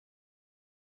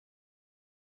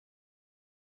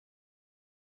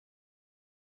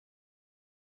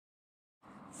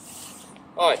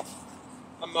Hi,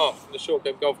 I'm Mark from the Short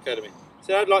Game Golf Academy.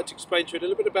 Today I'd like to explain to you a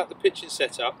little bit about the pitching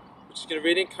setup, which is going to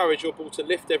really encourage your ball to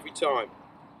lift every time.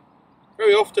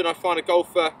 Very often I find a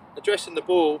golfer addressing the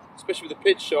ball, especially with a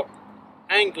pitch shot,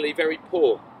 angly very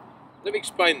poor. Let me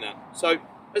explain that. So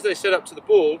as they set up to the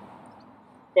ball,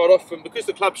 quite often because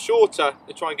the club's shorter,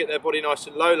 they try and get their body nice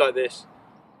and low like this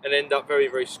and end up very,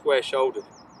 very square shouldered.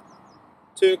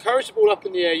 To encourage the ball up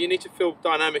in the air, you need to feel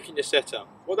dynamic in your setup.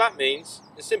 What that means,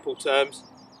 in simple terms,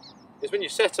 is when you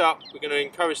set up, we're going to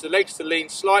encourage the legs to lean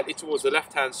slightly towards the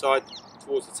left-hand side,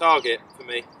 towards the target for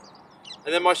me,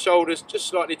 and then my shoulders just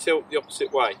slightly tilt the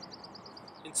opposite way.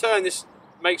 In turn, this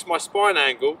makes my spine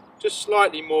angle just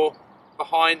slightly more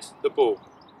behind the ball,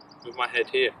 with my head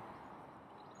here.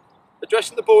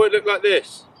 Addressing the ball, it look like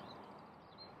this.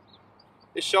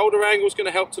 This shoulder angle is going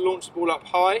to help to launch the ball up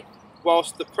high,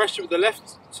 whilst the pressure of the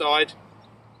left side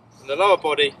and the lower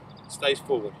body stays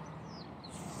forward.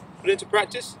 Put it into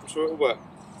practice, I'm sure it will work.